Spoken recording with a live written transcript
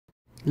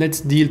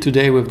Let's deal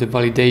today with the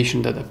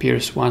validation that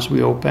appears once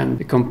we open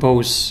the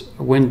Compose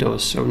window.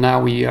 So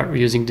now we are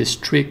using this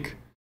trick,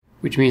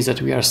 which means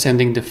that we are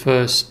sending the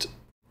first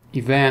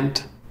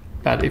event,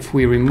 but if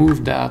we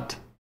remove that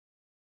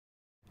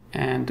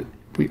and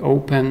we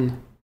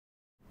open,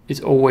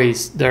 it's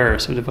always there.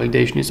 So the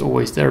validation is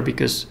always there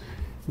because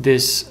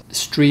this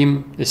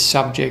stream, this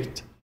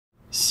subject,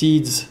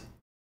 seeds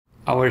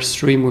our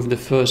stream with the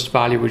first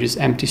value, which is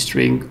empty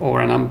string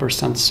or an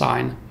ampersand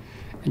sign.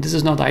 And this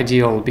is not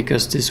ideal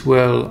because this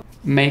will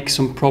make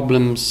some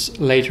problems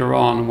later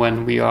on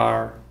when we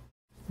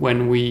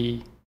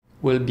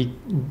will be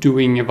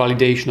doing a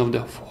validation of the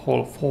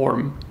whole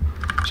form.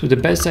 So the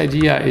best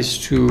idea is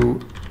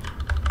to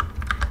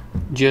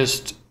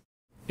just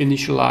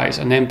initialize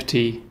an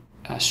empty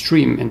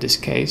stream in this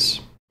case.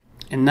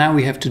 And now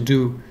we have to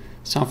do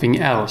something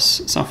else,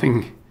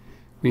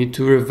 we need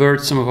to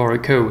revert some of our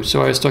code.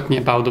 So I was talking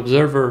about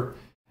observer,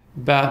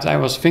 but I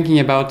was thinking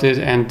about it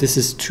and this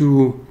is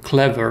too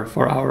clever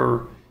for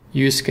our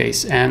use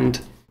case.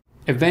 And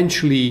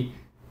eventually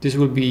this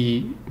will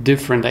be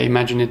different. I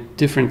imagine it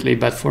differently,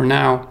 but for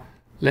now,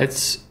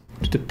 let's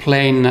do the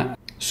plain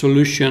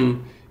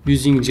solution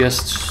using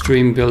just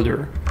stream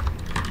builder.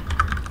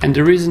 And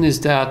the reason is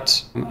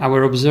that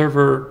our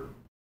observer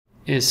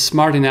is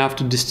smart enough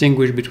to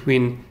distinguish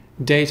between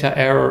data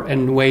error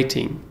and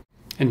waiting.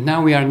 And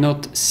now we are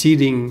not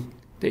seeding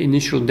the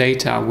initial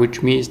data,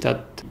 which means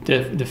that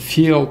the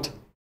field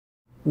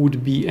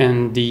would be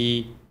in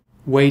the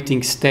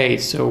waiting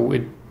state. So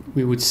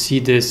we would see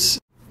this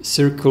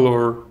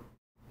circular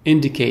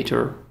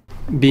indicator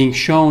being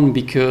shown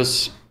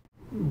because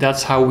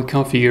that's how we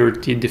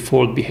configure the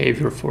default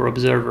behavior for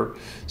observer.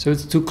 So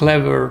it's too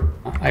clever.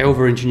 I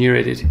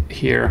over-engineered it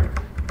here.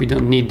 We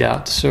don't need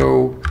that.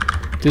 So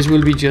this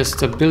will be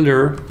just a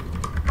builder,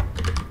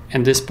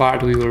 and this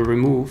part we will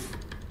remove.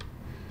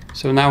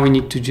 So now we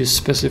need to just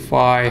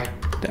specify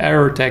the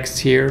error text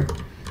here.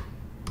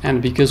 And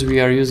because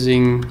we are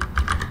using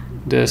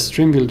the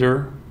stream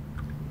builder,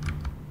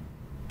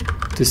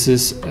 this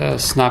is a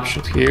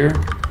snapshot here.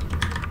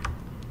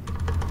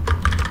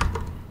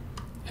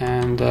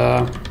 And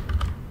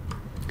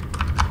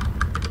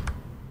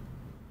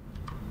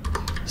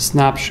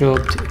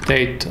snapshot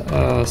date,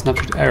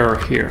 snapshot error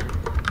here.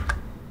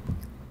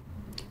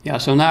 Yeah,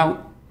 so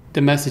now the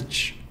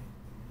message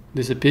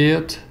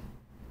disappeared.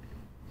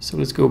 So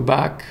let's go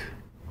back,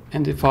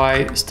 and if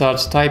I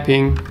start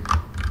typing,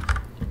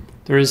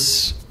 there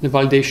is the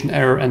validation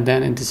error and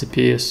then it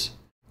disappears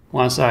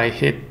once I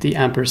hit the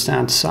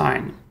ampersand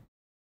sign.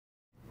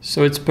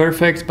 So it's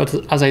perfect,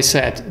 but as I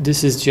said,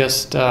 this is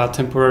just a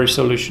temporary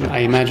solution. I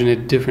imagine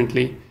it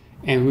differently,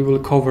 and we will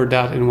cover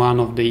that in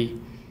one of the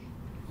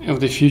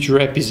future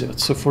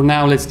episodes. So for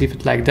now, let's leave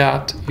it like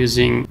that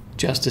using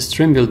just the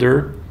stream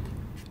builder.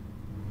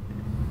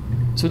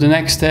 So the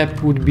next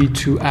step would be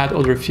to add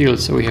other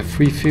fields. So we have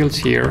 3 fields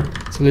here.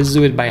 So let's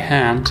do it by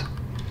hand.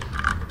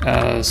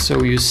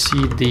 So you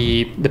see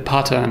the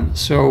pattern.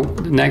 So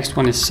the next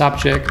one is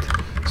subject.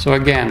 So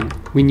again,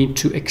 we need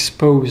to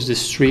expose the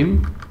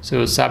stream.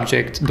 So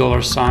subject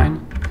 $,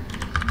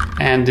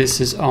 and this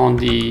is on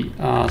the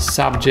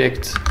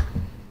subject,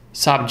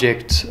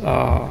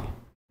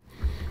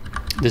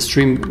 the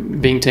stream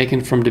being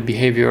taken from the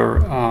behavior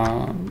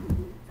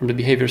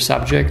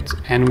subject,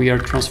 and we are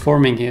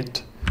transforming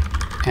it.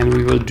 And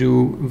we will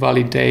do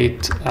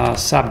validate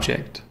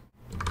subject,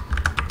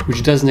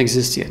 which doesn't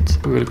exist yet.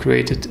 We will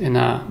create it in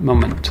a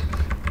moment.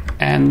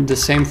 And the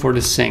same for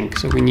the sync.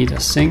 So we need a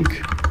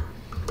sync.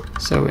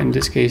 So in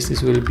this case,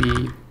 this will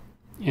be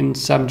in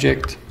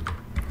subject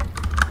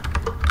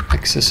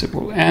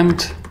accessible.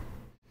 And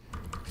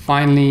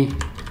finally,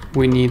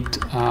 we need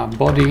a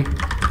body.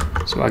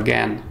 So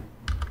again,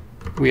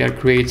 we are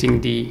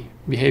creating the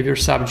behavior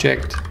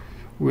subject.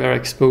 We are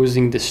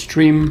exposing the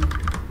stream.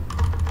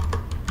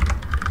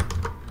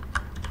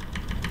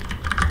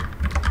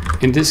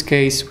 In this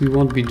case, we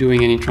won't be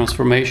doing any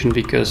transformation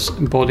because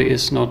body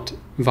is not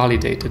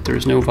validated. There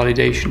is no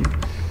validation.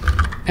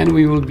 And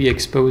we will be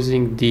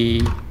exposing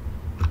the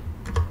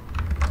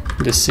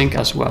sync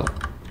as well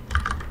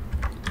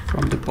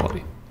from the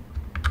body.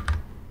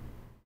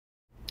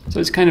 So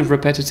it's kind of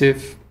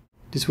repetitive.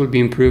 This will be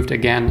improved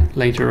again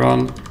later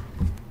on,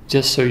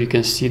 just so you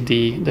can see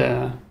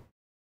the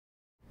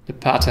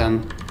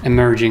pattern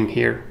emerging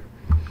here.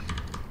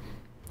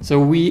 So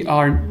we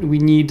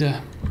need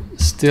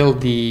still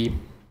the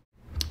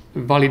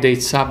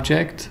validate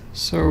subject.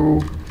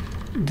 So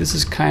this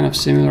is kind of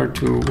similar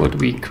to what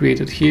we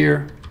created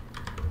here.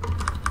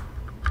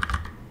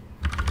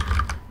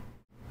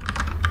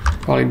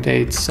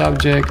 Validate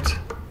subject.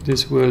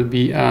 This will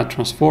be a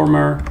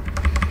transformer.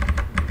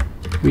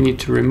 We need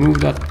to remove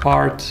that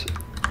part.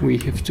 We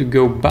have to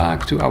go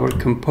back to our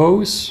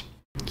compose.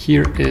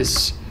 Here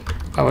is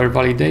our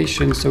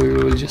validation, so we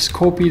will just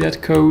copy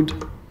that code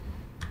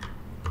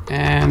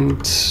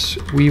and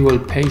we will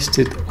paste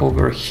it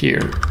over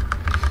here.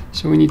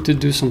 So we need to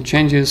do some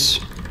changes.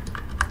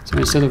 So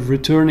instead of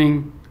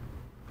returning,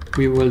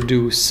 we will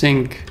do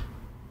sync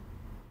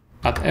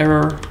at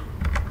error,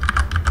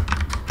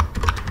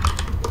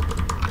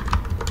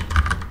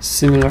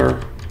 similar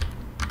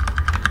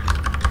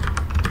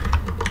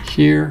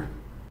here.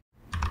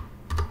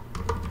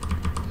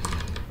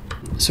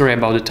 Sorry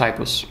about the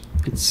typos,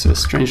 it's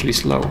strangely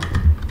slow.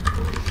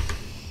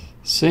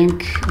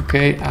 Sync,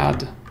 okay,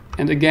 add,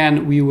 and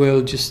again we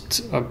will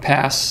just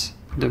pass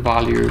the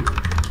value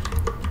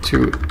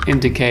to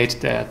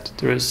indicate that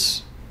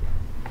there's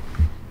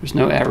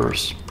no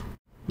errors.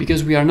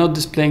 Because we are not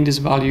displaying this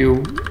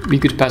value, we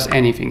could pass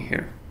anything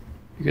here,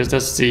 because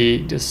that's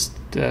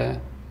the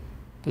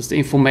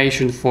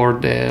information for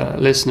the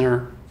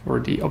listener, for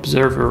the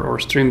observer or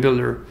stream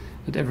builder,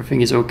 that everything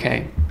is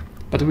okay.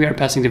 But we are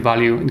passing the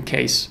value in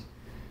case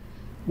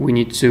we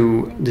need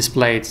to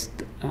display it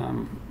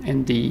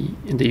in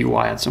the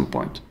UI at some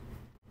point.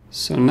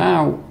 So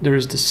now there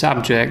is the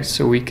subject,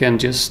 so we can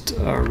just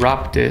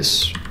wrap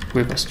this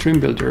with a stream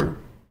builder,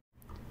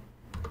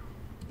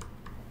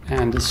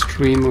 and the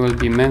stream will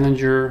be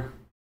manager,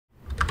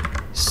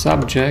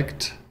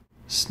 subject,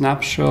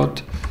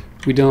 snapshot.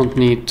 We don't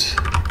need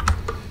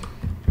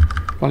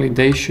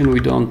validation, we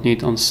don't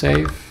need on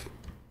save,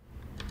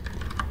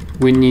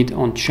 we need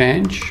on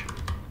change.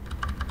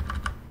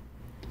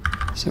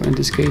 So in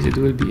this case it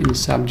will be in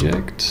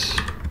subject,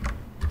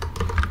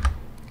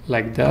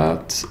 like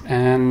that,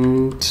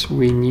 and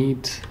we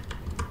need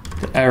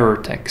the error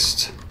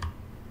text.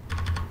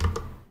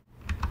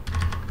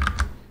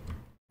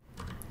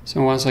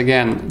 So once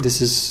again,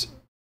 this is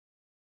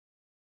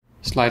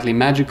slightly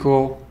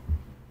magical,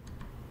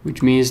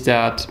 which means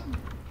that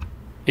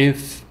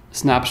if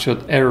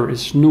snapshot error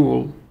is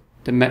null,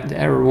 the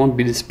error won't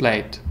be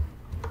displayed.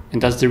 And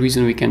that's the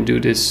reason we can do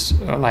this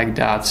like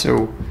that.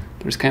 So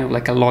there's kind of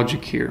like a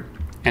logic here.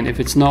 And if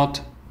it's not,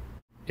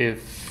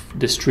 if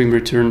the stream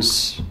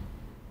returns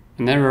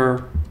an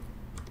error,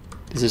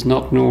 this is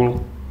not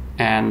null,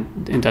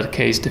 and in that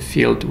case the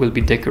field will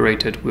be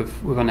decorated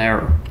with an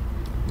error.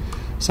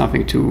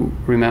 Something to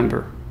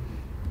remember.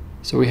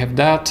 So we have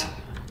that,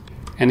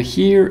 and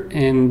here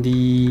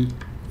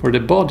for the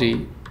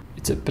body,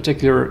 it's a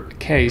particular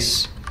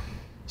case,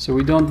 so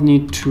we don't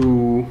need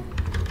to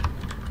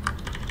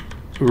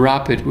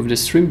wrap it with the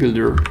stream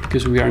builder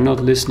because we are not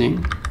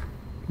listening.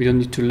 We don't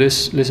need to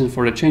listen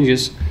for the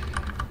changes.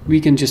 We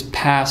can just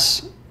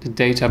pass the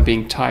data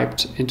being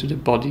typed into the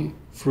body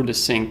through the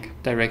sync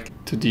directly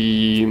to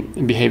the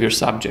behavior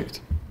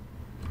subject.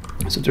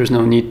 So there's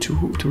no need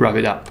to wrap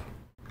it up.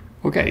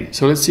 Okay,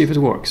 so let's see if it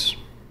works.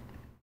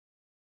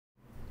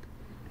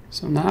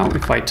 So now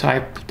if I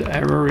type the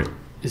error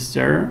is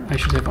there, I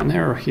should have an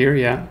error here,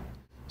 yeah.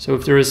 So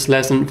if there is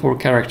less than 4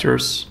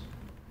 characters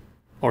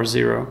or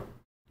 0,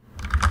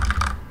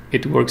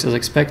 it works as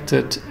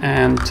expected,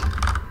 and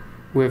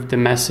with the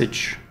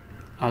message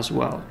as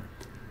well.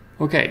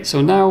 Okay,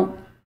 so now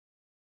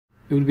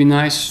it would be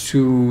nice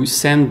to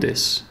send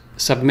this,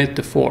 submit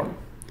the form.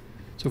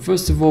 So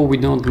first of all, we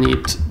don't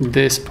need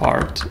this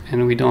part,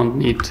 and we don't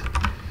need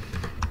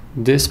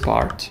this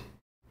part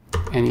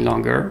any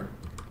longer.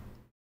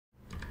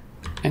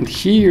 And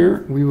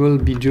here we will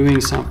be doing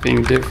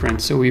something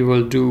different. So we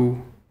will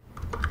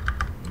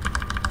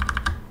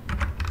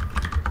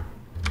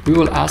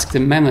ask the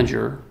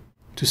manager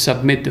to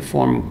submit the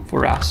form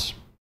for us.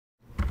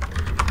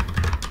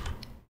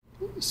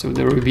 So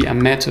there will be a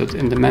method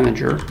in the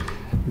manager,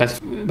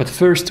 but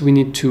first we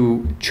need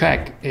to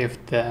check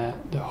if the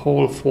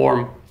whole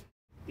form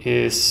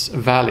is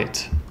valid.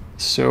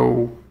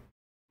 So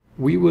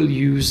we will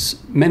use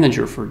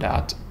manager for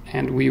that,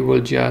 and we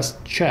will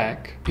just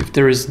check if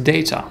there is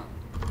data,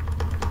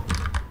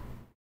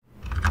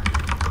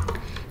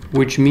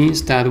 which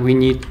means that we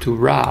need to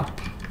wrap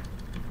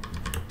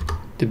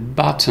the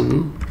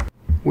button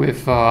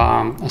with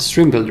a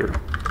stream builder,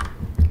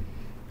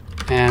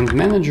 and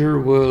manager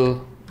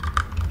will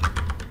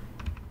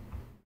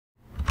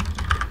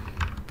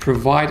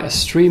provide a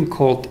stream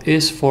called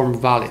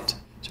isFormValid.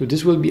 So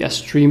this will be a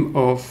stream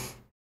of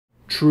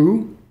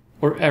true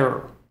or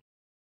error.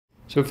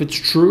 So if it's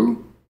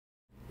true,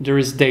 there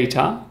is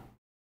data,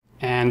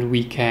 and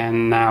we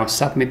can now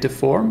submit the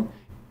form.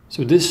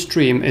 So this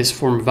stream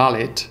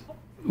isFormValid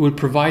will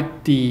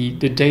provide the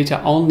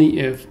data only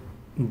if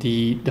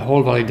the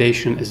whole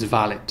validation is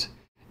valid.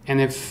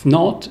 And if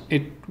not,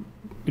 it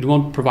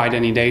won't provide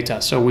any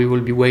data, so we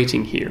will be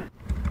waiting here.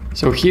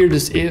 So here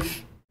this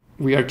if,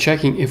 we are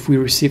checking if we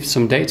received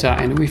some data,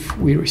 and if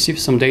we receive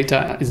some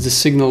data, it's the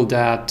signal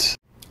that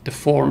the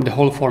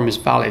whole form is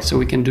valid, so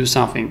we can do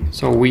something.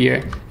 So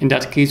in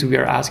that case, we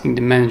are asking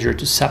the manager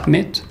to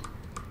submit,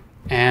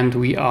 and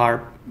we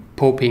are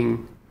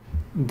popping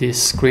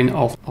this screen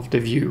of the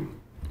view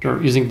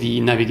using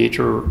the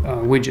navigator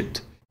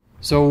widget.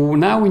 So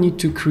now we need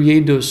to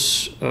create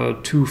those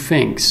two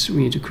things.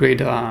 We need to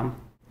create a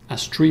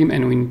stream,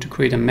 and we need to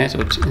create a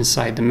method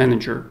inside the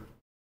manager.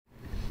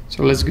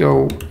 So let's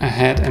go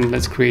ahead and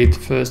let's create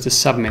first the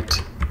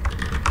submit.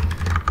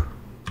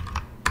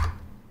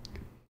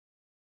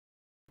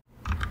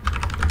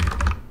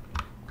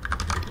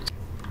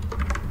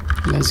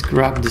 Let's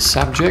grab the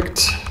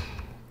subject,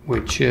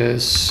 which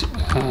is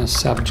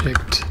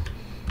subject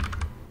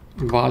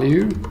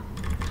value,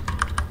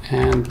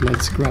 And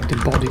let's grab the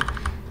body,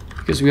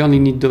 because we only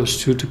need those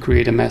two to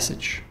create a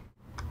message.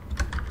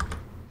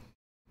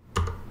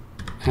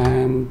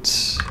 And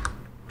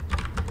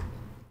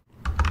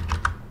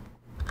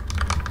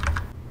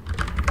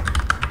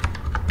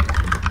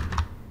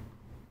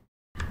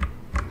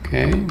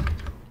okay.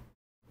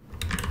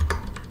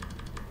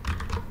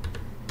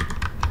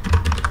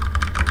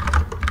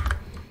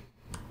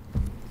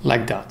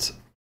 Like that.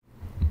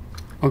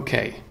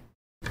 Okay.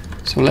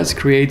 So let's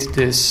create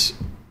this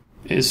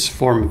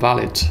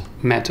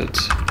isFormValid method,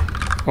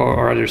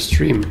 or rather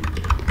stream.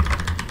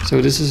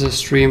 So this is a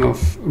stream of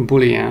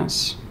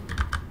booleans.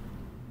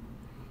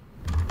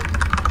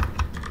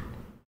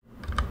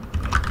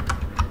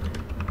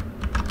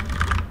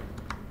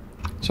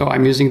 So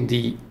I'm using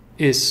the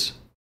is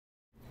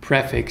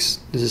prefix.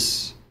 This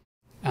is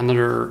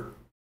another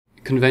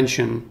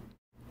convention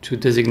to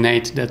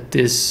designate that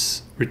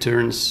this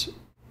returns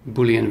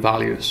Boolean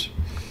values.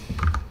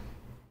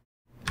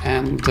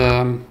 And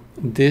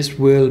this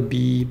will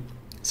be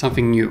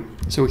something new.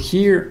 So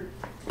here,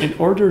 in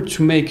order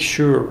to make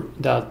sure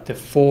that the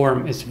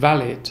form is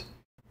valid,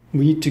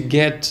 we need to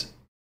get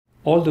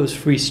all those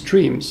three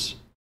streams.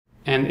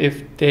 And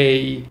if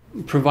they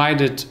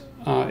provided,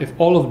 if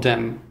all of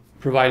them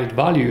provided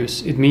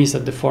values, it means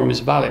that the form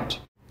is valid.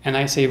 And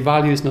I say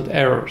values, not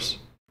errors.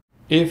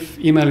 If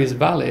email is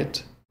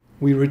valid,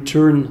 we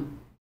return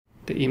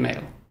the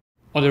email.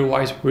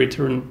 Otherwise, we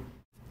return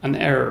an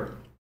error.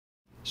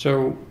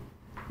 So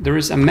there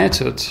is a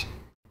method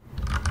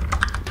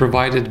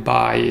provided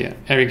by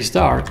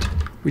RxDart,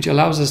 which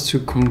allows us to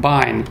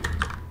combine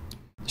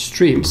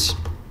streams.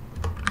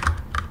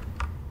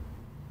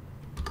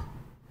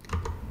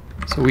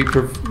 So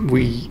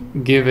we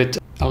give it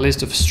a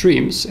list of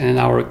streams, and in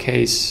our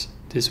case,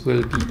 this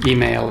will be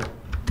email,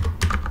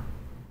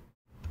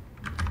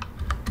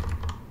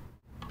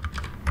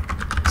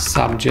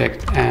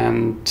 subject,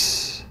 and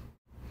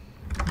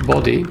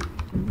body.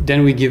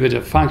 Then we give it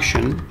a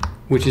function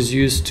which is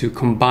used to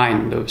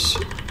combine those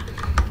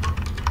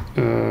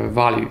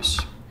values.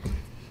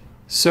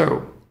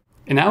 So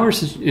in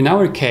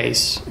our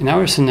case, in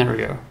our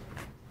scenario,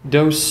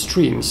 those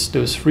streams,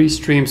 those three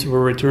streams will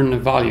return a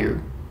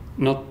value,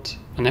 not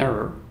an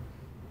error,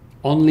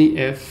 only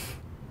if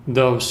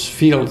those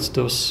fields,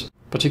 those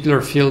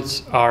particular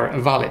fields are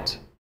valid.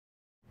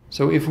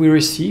 So if we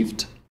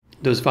received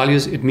those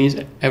values, it means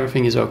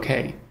everything is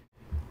okay,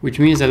 which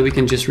means that we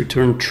can just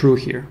return true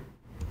here.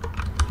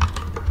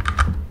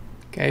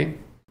 Okay,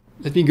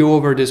 let me go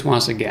over this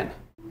once again.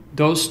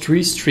 Those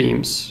three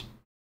streams,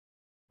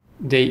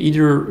 they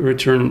either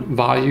return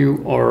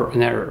value or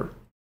an error.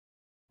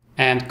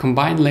 And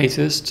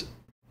combineLatest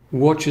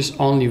watches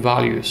only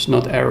values,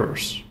 not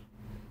errors.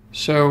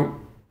 So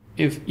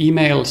if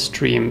email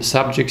stream,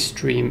 subject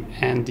stream,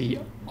 and the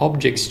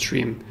object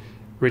stream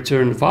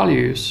return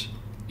values,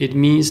 it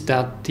means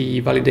that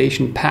the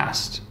validation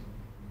passed,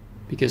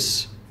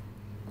 because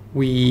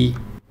we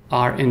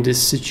are in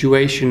this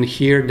situation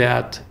here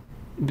that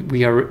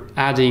we are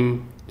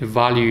adding the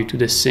value to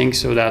the sink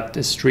so that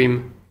the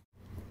stream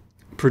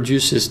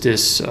produces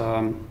this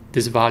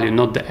this value,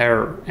 not the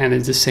error. And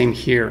it's the same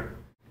here.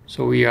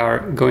 So we are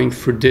going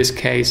through this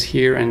case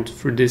here and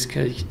through this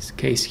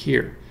case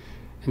here.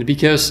 And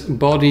because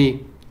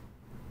body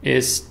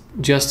is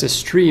just a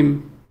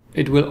stream,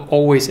 it will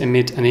always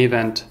emit an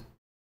event,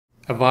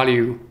 a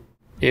value,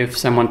 if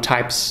someone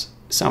types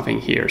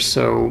something here.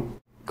 So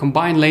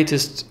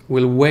combineLatest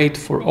will wait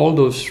for all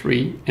those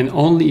three, and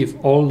only if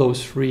all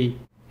those three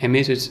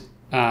emitted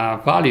a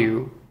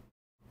value,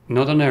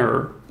 not an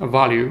error, a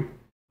value,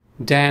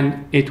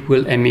 then it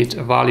will emit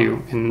a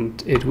value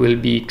and it will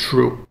be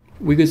true.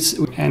 We could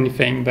say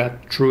anything,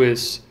 but true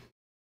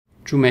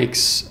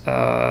makes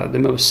the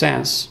most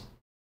sense.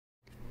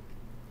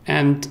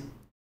 And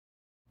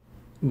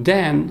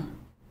then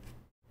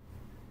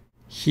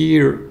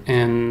here,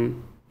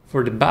 and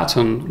for the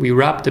button, we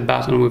wrap the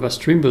button with a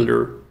stream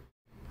builder.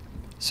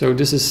 So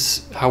this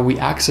is how we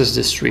access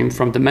the stream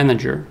from the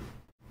manager.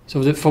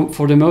 So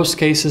for the most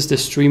cases, the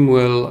stream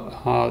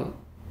will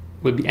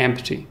be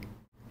empty,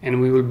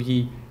 and we will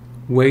be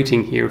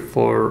waiting here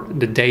for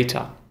the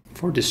data,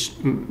 for this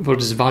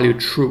value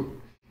true.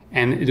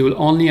 And it will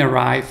only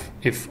arrive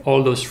if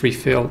all those three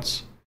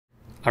fields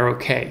are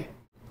okay.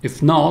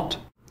 If not,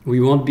 we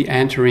won't be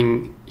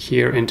entering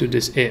here into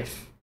this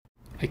if.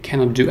 I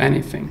cannot do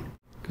anything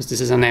because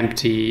this is an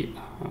empty.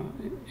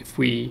 If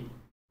we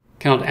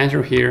cannot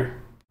enter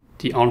here,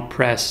 the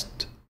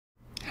onPressed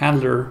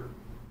handler,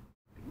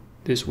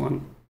 this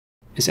one,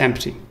 is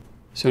empty.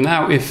 So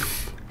now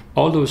if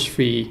all those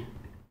three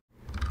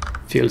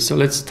fields, so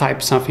let's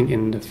type something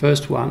in the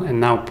first one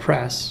and now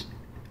press.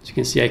 As you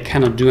can see, I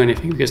cannot do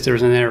anything because there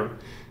is an error.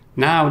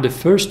 Now the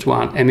first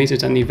one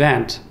emitted an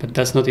event, but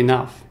that's not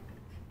enough.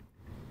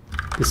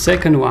 The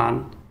second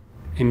one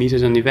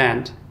emitted an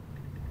event,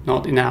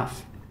 not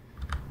enough.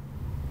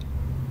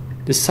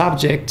 The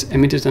subject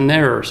emitted an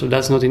error, so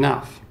that's not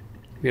enough.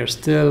 We are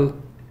still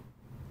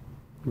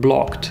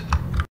blocked.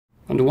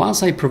 And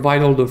once I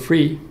provide all the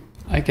three,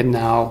 I can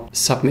now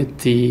submit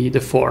the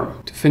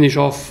form. To finish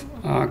off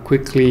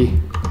quickly,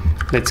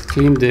 let's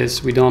clean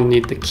this. We don't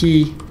need the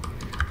key.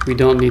 We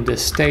don't need the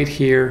state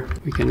here.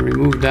 We can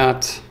remove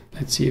that.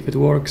 Let's see if it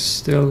works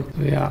still.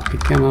 Yeah, we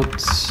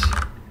cannot.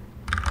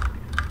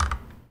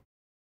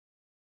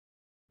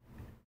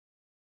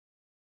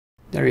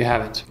 There you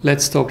have it.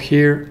 Let's stop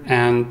here,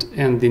 and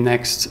in the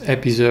next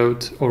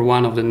episode, or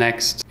one of the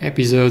next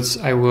episodes,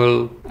 I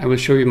will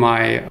show you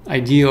my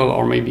ideal,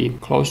 or maybe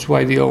close to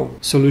ideal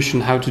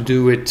solution, how to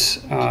do it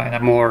in a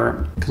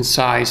more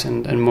concise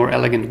and more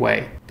elegant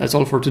way. That's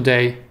all for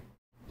today.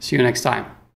 See you next time.